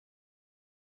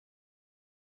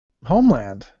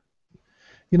Homeland.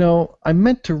 You know, I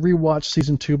meant to rewatch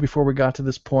season 2 before we got to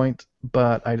this point,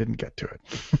 but I didn't get to it.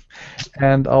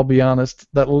 And I'll be honest,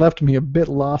 that left me a bit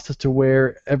lost as to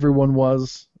where everyone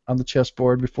was on the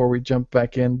chessboard before we jumped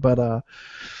back in. But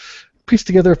pieced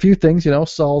together a few things. You know,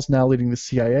 Saul's now leading the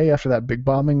CIA after that big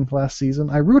bombing last season.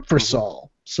 I root for Hmm.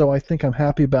 Saul, so I think I'm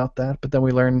happy about that. But then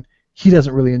we learn he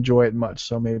doesn't really enjoy it much,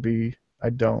 so maybe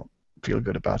I don't feel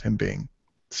good about him being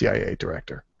CIA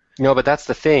director. No, but that's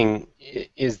the thing,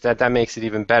 is that that makes it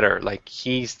even better. Like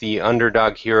he's the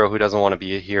underdog hero who doesn't want to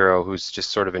be a hero, who's just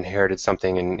sort of inherited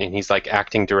something, and he's like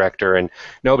acting director, and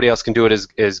nobody else can do it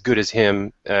as good as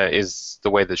him, is the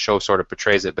way the show sort of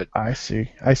portrays it. But I see.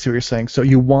 I see what you're saying. So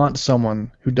you want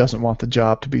someone who doesn't want the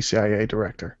job to be CIA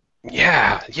director.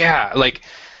 yeah, yeah, like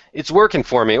it's working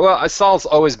for me. Well, Saul's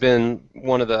always been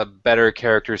one of the better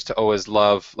characters to always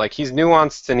love. Like he's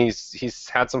nuanced and he's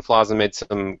had some flaws and made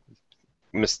some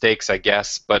mistakes, I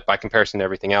guess, but by comparison to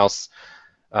everything else,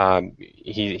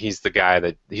 he's the guy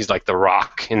that he's like the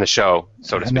Rock in the show,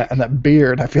 so to And speak. that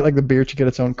beard, I feel like the beard should get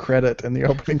its own credit in the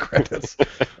opening credits.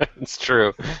 It's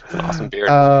true. It's an awesome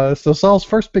beard. So Saul's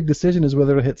first big decision is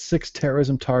whether to hit 6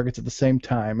 terrorism targets at the same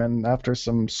time, and after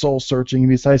some soul searching, he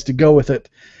decides to go with it.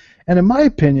 And in my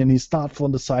opinion, he's thoughtful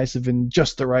and decisive in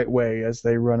just the right way as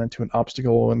they run into an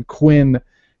obstacle, and Quinn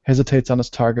hesitates on his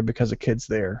target because a kid's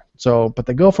there. So, but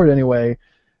they go for it anyway,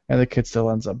 and the kid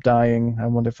still ends up dying. I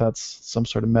wonder if that's some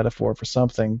sort of metaphor for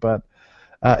something, but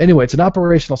anyway, it's an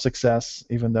operational success,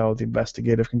 even though the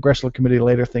investigative congressional committee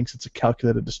later thinks it's a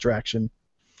calculated distraction.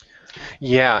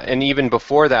 Yeah, and even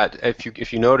before that,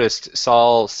 if you noticed,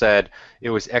 Saul said it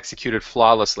was executed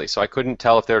flawlessly. So I couldn't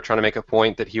tell if they were trying to make a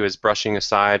point that he was brushing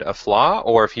aside a flaw,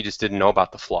 or if he just didn't know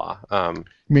about the flaw. You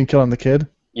mean killing the kid?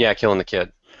 Yeah, killing the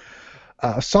kid.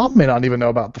 Saul may not even know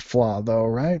about the flaw, though,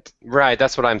 right? Right,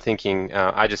 that's what I'm thinking.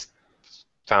 I just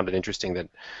found it interesting that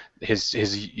his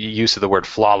use of the word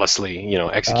flawlessly,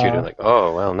 executed. Uh, Like,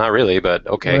 oh well, not really, but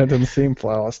well, okay. it didn't seem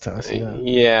flawless to us, yeah.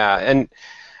 Yeah, and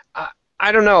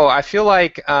I don't know. I feel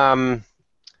like I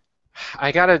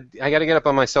gotta get up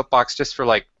on my soapbox just for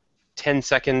like 10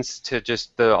 seconds to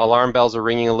just the alarm bells are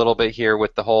ringing a little bit here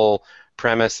with the whole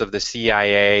premise of the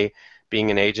CIA being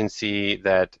an agency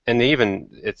that, and even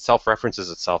it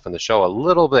self-references itself in the show a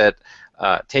little bit,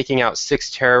 taking out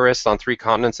 6 terrorists on 3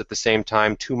 continents at the same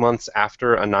time, 2 months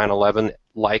after a 9/11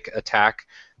 like attack.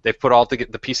 They've put all the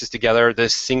pieces together.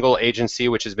 This single agency,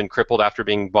 which has been crippled after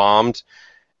being bombed,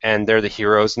 and they're the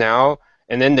heroes now.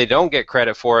 And then they don't get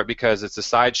credit for it because it's a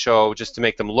sideshow just to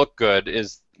make them look good,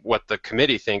 is what the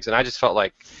committee thinks. And I just felt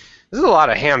like there's a lot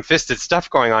of ham-fisted stuff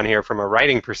going on here from a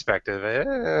writing perspective.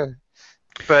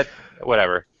 But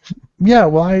whatever. Yeah,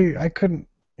 well, I couldn't.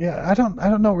 Yeah, I don't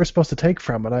know what we're supposed to take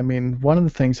from it. I mean, one of the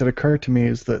things that occurred to me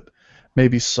is that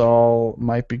maybe Saul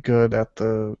might be good at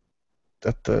the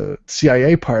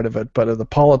CIA part of it, but at the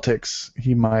politics,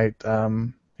 he might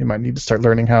need to start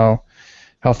learning how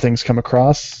things come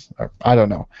across. Or, I don't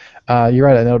know. You're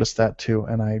right. I noticed that too,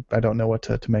 and I don't know what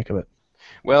to make of it.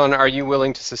 Well, and are you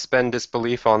willing to suspend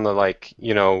disbelief on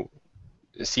the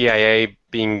CIA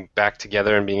being back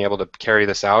together and being able to carry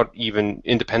this out, even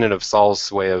independent of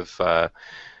Saul's way of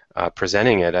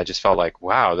presenting it? I just felt like,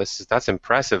 wow, that's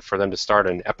impressive for them to start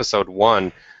in episode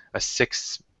one, a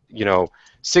six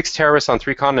terrorists on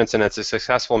 3 continents, and it's a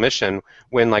successful mission.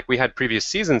 When like we had previous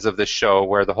seasons of this show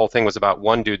where the whole thing was about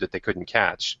one dude that they couldn't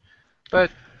catch. But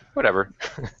whatever.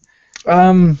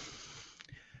 Um,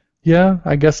 yeah,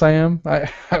 I guess I am. I'm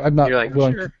You're not like,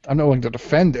 willing. sure. I'm not willing to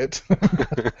defend it,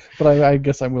 but I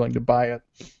guess I'm willing to buy it.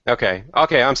 Okay,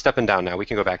 okay, I'm stepping down now. We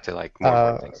can go back to like more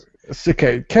Uh, important things.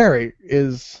 okay, Carrie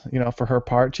is, for her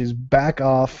part, she's back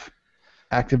off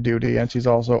active duty and she's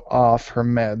also off her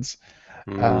meds.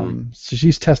 Mm, So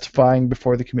she's testifying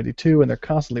before the committee too, and they're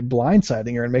constantly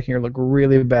blindsiding her and making her look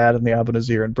really bad in the Abu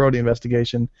Nazir and Brody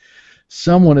investigation.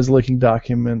 Someone is leaking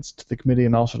documents to the committee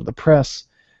and also to the press,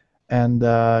 and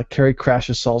Carrie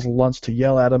crashes Saul's lunch to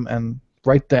yell at him. And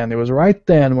it was right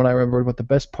then when I remembered what the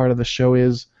best part of the show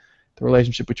is: the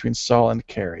relationship between Saul and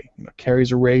Carrie.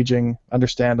 Carrie's raging,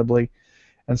 understandably,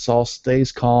 and Saul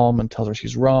stays calm and tells her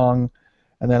she's wrong.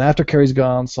 And then after Carrie's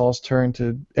gone, Saul's turned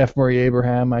to F. Murray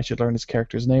Abraham. I should learn his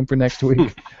character's name for next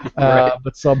week. right.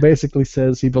 But Saul basically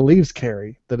says he believes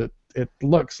Carrie, that it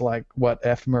looks like what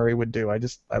F. Murray would do. I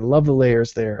love the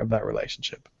layers there of that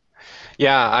relationship.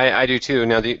 Yeah, I do too.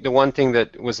 Now, the one thing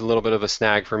that was a little bit of a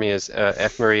snag for me is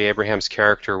F. Murray Abraham's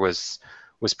character was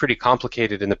pretty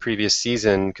complicated in the previous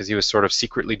season because he was sort of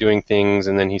secretly doing things,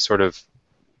 and then he sort of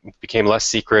became less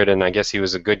secret, and I guess he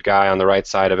was a good guy on the right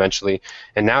side eventually.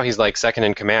 And now he's like second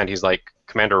in command. He's like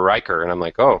Commander Riker, and I'm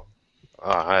like, oh,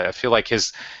 I feel like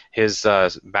his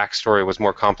backstory was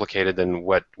more complicated than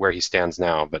where he stands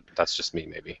now, but that's just me,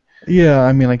 maybe. Yeah,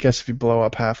 I mean, I guess if you blow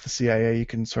up half the CIA, you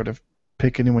can sort of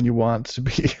pick anyone you want to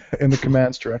be in the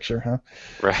command structure, huh?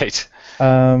 Right.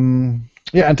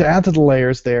 Yeah, and to add to the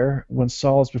layers there, when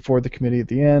Saul is before the committee at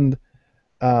the end,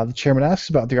 the chairman asks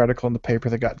about the article in the paper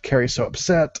that got Carrie so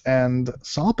upset, and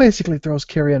Saul basically throws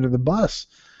Carrie under the bus,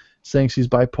 saying she's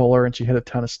bipolar and she hid a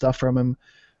ton of stuff from him,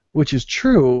 which is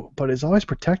true, but he's always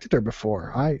protected her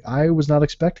before. I was not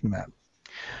expecting that.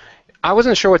 I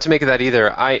wasn't sure what to make of that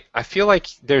either. I feel like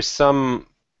there's some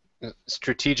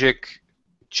strategic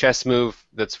chess move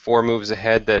that's 4 moves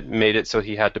ahead that made it so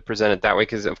he had to present it that way,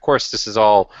 because of course this is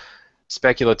all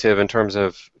speculative in terms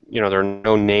of, there are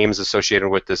no names associated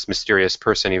with this mysterious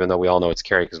person, even though we all know it's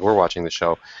Carrie because we're watching the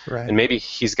show. Right. And maybe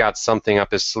he's got something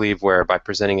up his sleeve where by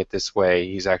presenting it this way,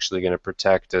 he's actually going to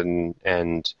protect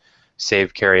and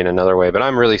save Carrie in another way. But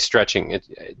I'm really stretching it.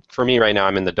 For me right now,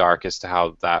 I'm in the dark as to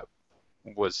how that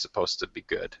was supposed to be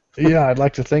good. Yeah, I'd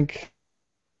like to think.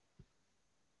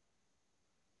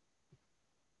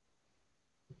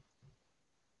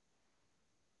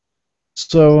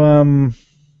 So,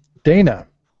 Dana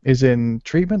is in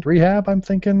treatment, rehab, I'm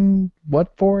thinking.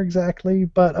 What for exactly?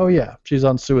 But, oh yeah, she's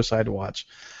on suicide watch.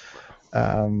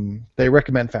 They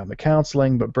recommend family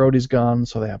counseling, but Brody's gone,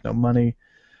 so they have no money.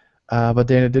 But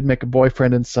Dana did make a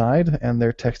boyfriend inside, and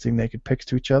they're texting naked pics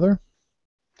to each other.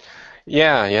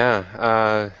 Yeah,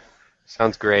 yeah.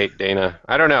 Sounds great, Dana.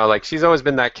 I don't know, like she's always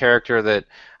been that character that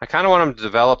I kind of want him to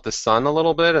develop the son a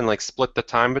little bit and like split the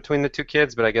time between the two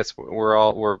kids, but I guess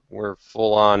we're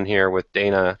full on here with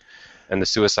Dana and the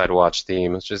Suicide Watch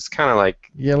theme, which is kind of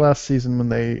like Yeah, last season when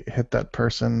they hit that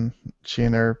person, she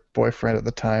and her boyfriend at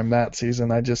the time, that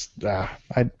season, I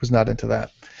was not into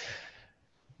that.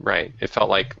 right. It felt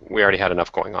like we already had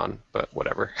enough going on, but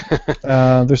whatever.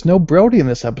 There's no Brody in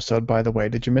this episode, by the way.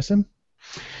 Did you miss him?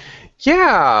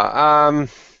 Yeah,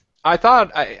 I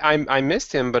thought I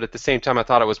missed him, but at the same time, I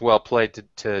thought it was well played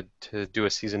to do a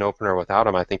season opener without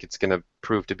him. I think it's going to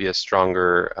prove to be a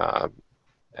stronger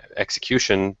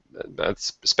execution.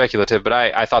 That's speculative, but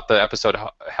I thought the episode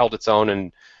held its own,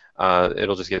 and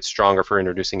it'll just get stronger for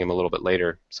introducing him a little bit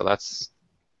later. So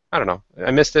I don't know.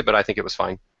 I missed it, but I think it was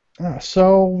fine.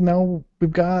 So now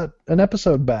we've got an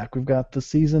episode back. We've got the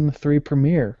season 3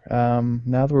 premiere.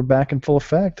 Now that we're back in full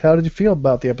effect, how did you feel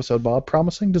about the episode, Bob?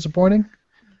 Promising? Disappointing?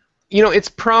 It's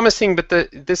promising, but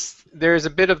there's a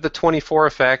bit of the 24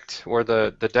 effect or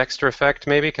the Dexter effect,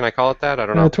 maybe. Can I call it that? I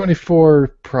don't know.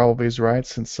 24 probably is right,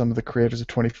 since some of the creators of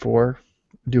 24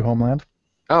 do Homeland.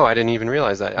 Oh, I didn't even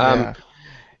realize that. Yeah.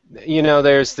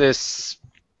 There's this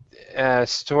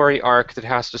story arc that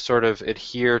has to sort of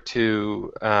adhere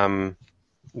to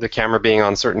the camera being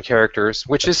on certain characters,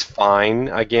 which is fine.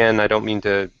 Again, I don't mean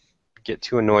to get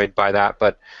too annoyed by that,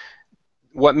 but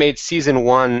what made season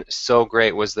 1 so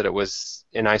great was that it was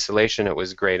in isolation, it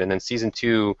was great, and then season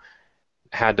 2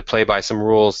 had to play by some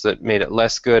rules that made it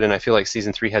less good, and I feel like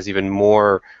season 3 has even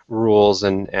more rules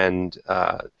and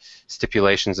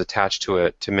stipulations attached to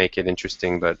it to make it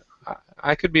interesting, but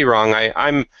I could be wrong.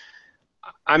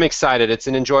 I'm excited. It's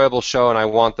an enjoyable show, and I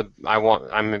want the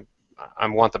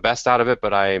best out of it.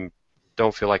 But I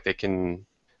don't feel like they can.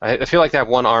 I feel like they have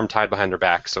one arm tied behind their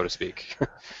back, so to speak.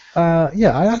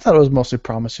 Yeah, I thought it was mostly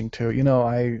promising too.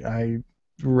 I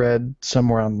read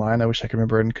somewhere online. I wish I could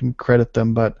remember and can credit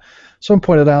them, but someone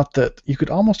pointed out that you could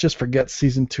almost just forget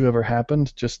season 2 ever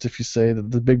happened. Just if you say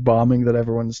that the big bombing that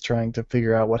everyone's trying to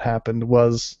figure out what happened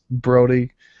was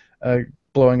Brody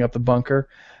blowing up the bunker.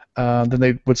 Then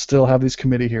they would still have these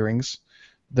committee hearings.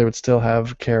 They would still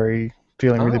have Carrie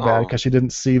feeling really bad because she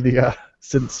didn't see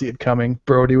it coming.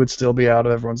 Brody would still be out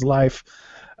of everyone's life.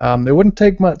 It wouldn't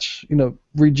take much,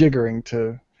 rejiggering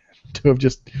to have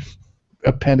just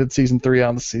appended season 3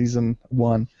 on the season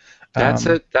 1. That's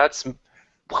it. That's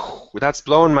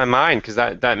blowing my mind because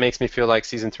that makes me feel like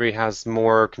season 3 has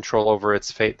more control over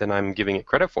its fate than I'm giving it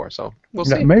credit for. So we'll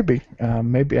see. Maybe,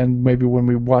 and maybe when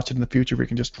we watch it in the future, we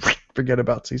can just forget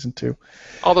about season 2.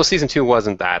 Although season 2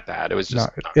 wasn't that bad, it was just.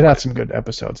 No, it had some good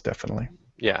episodes, definitely.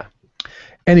 Yeah.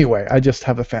 Anyway, I just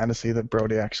have a fantasy that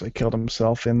Brody actually killed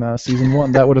himself in season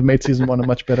 1. That would have made season 1 a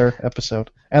much better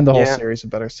episode, and the whole series a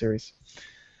better series.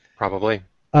 Probably.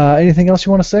 Anything else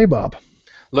you want to say, Bob?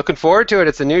 Looking forward to it.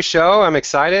 It's a new show. I'm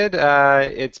excited.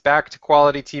 It's back to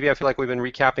quality TV. I feel like we've been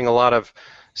recapping a lot of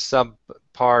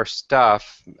subpar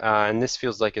stuff, and this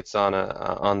feels like it's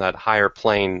on that higher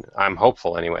plane. I'm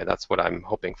hopeful, anyway. That's what I'm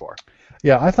hoping for.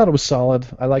 Yeah, I thought it was solid.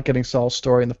 I like getting Saul's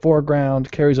story in the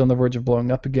foreground. Carrie's on the verge of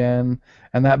blowing up again,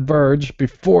 and that verge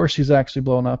before she's actually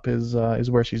blown up is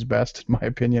where she's best, in my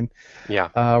opinion. Yeah,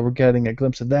 We're getting a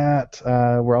glimpse of that.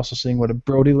 We're also seeing what a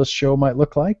Brody-less show might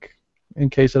look like, in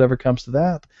case it ever comes to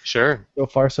that. sure. So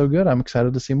far, so good. I'm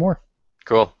excited to see more.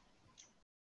 Cool.